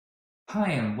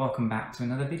Hi and welcome back to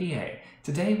another video.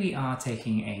 Today we are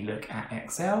taking a look at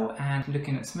Excel and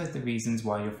looking at some of the reasons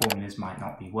why your formulas might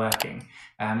not be working.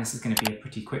 This is going to be a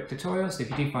pretty quick tutorial, so if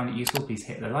you do find it useful, please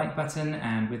hit the like button,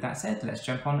 and with that said, let's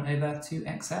jump on over to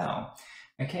Excel.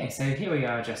 Okay, so here we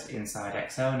are just inside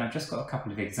Excel, and I've just got a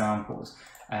couple of examples.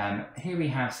 Here we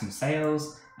have some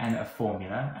sales and a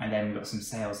formula, and then we've got some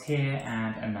sales here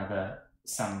and another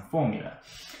sum formula.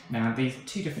 Now these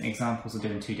two different examples are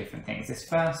doing two different things. This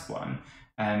first one,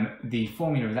 the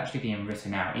formula is actually being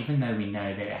written out even though we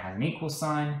know that it has an equal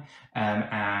sign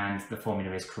and the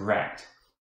formula is correct.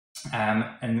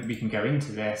 And we can go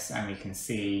into this and we can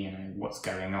see what's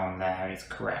going on there is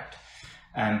correct.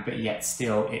 But yet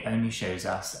still it only shows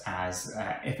us as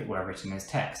if it were written as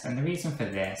text. And the reason for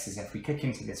this is if we click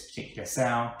into this particular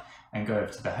cell and go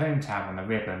over to the Home tab on the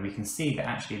ribbon, we can see that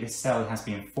actually this cell has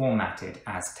been formatted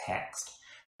as text.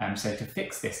 So to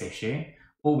fix this issue,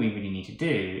 all we really need to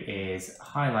do is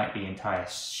highlight the entire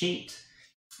sheet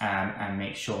and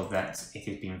make sure that it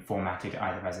is being formatted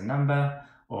either as a number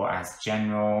or as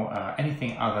general,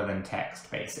 anything other than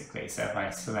text basically. So if I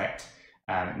select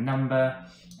number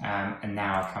and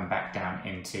now I come back down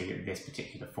into this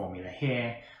particular formula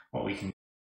here, what we can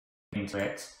do into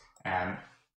it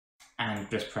and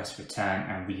just press return,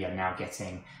 and we are now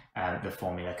getting the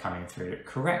formula coming through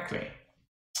correctly.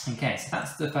 Okay, so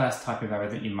that's the first type of error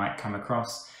that you might come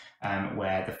across,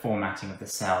 where the formatting of the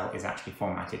cell is actually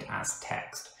formatted as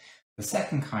text. The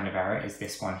second kind of error is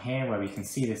this one here, where we can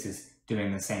see this is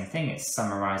doing the same thing. It's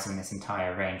summarizing this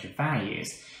entire range of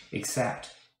values,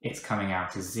 except it's coming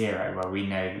out as 0, where we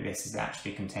know that this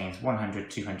actually contains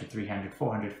 100, 200, 300,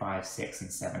 400, 500, 600,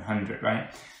 and 700,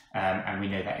 right? And we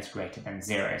know that is greater than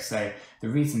 0. So the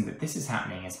reason that this is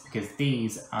happening is because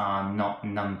these are not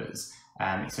numbers.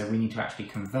 So we need to actually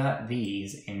convert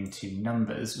these into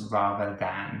numbers rather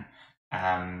than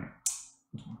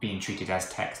being treated as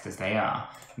text as they are.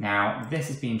 Now,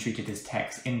 this is being treated as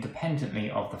text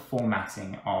independently of the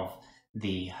formatting of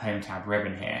the Home tab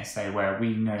ribbon here. So where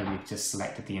we know we've just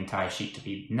selected the entire sheet to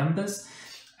be numbers,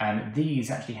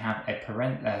 these actually have a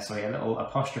little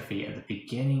apostrophe at the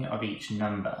beginning of each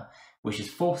number, which is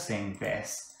forcing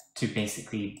this to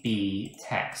basically be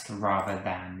text rather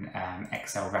than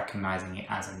Excel recognizing it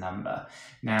as a number.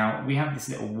 Now we have this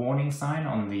little warning sign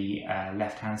on the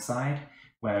left hand side,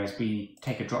 whereas we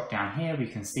take a drop down here, we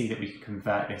can see that we can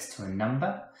convert this to a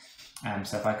number.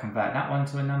 So if I convert that one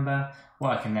to a number,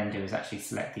 what I can then do is actually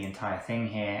select the entire thing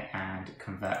here and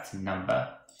convert to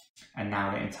number. And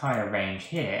now the entire range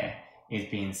here is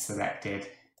being selected,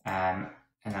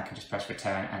 and I can just press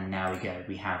return, and now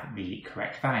we have the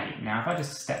correct value. Now if I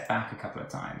just step back a couple of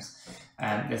times,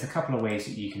 there's a couple of ways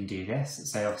that you can do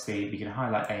this. So obviously we can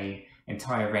highlight an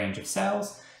entire range of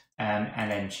cells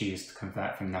and then choose to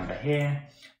convert from number here,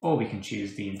 or we can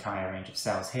choose the entire range of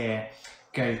cells here,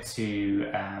 go to,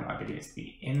 I believe it's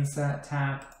the Insert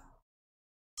tab,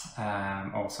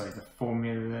 the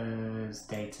Formulas,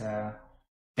 Data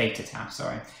tab,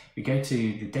 sorry. We go to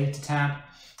the Data tab,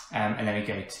 and then we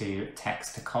go to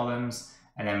Text to Columns,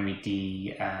 and then we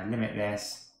delimit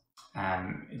this.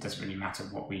 It doesn't really matter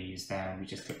what we use there, we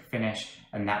just click Finish,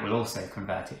 and that will also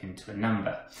convert it into a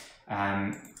number.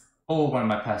 Or one of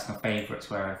my personal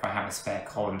favorites, where if I have a spare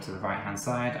column to the right hand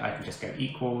side, I can just go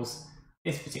equals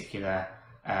this particular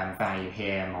value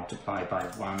here multiplied by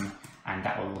 1, and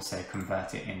that will also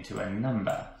convert it into a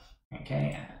number.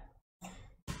 Okay.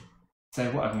 So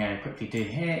what I'm going to quickly do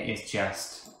here is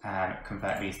just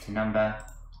convert these to number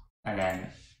and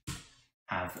then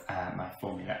have my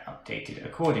formula updated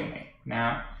accordingly.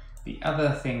 Now, the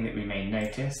other thing that we may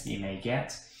notice, you may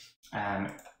get,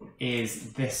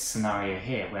 is this scenario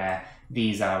here where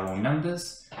these are all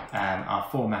numbers, our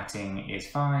formatting is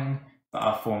fine, but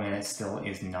our formula still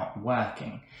is not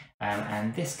working.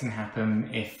 And this can happen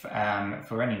if,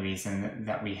 for any reason,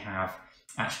 that we have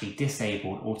actually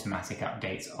disabled automatic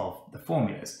updates of the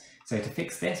formulas. So to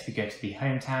fix this, we go to the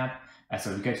Home tab,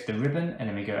 so we go to the ribbon, and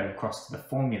then we go across to the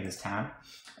Formulas tab,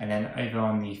 and then over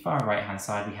on the far right hand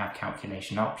side we have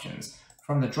Calculation Options.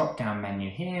 From the drop down menu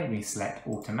here we select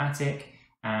Automatic,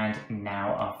 and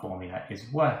now our formula is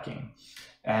working.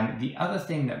 The other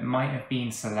thing that might have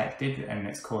been selected and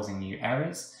that's causing you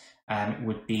errors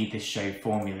would be the Show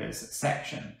Formulas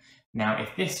section. Now,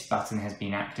 if this button has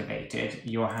been activated,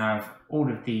 you'll have all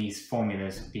of these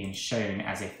formulas being shown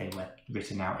as if they were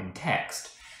written out in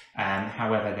text.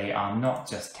 However, they are not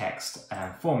just text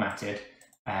formatted,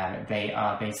 they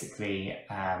are basically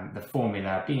the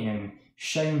formula being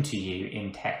shown to you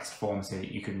in text form so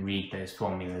that you can read those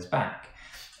formulas back.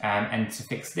 And to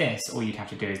fix this, all you'd have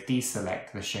to do is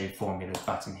deselect the Show Formulas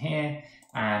button here,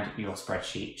 and your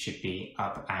spreadsheet should be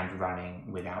up and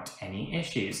running without any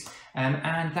issues. And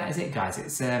that is it, guys.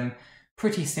 It's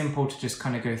pretty simple to just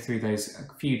kind of go through those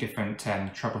few different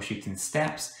troubleshooting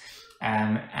steps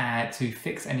to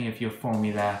fix any of your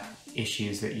formula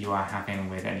issues that you are having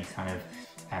with any kind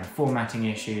of formatting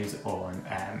issues, or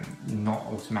not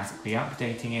automatically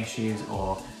updating issues,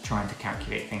 or trying to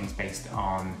calculate things based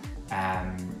on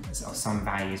some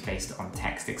values based on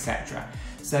text, etc.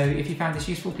 So if you found this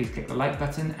useful, please click the like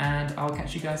button, and I'll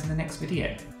catch you guys in the next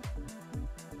video.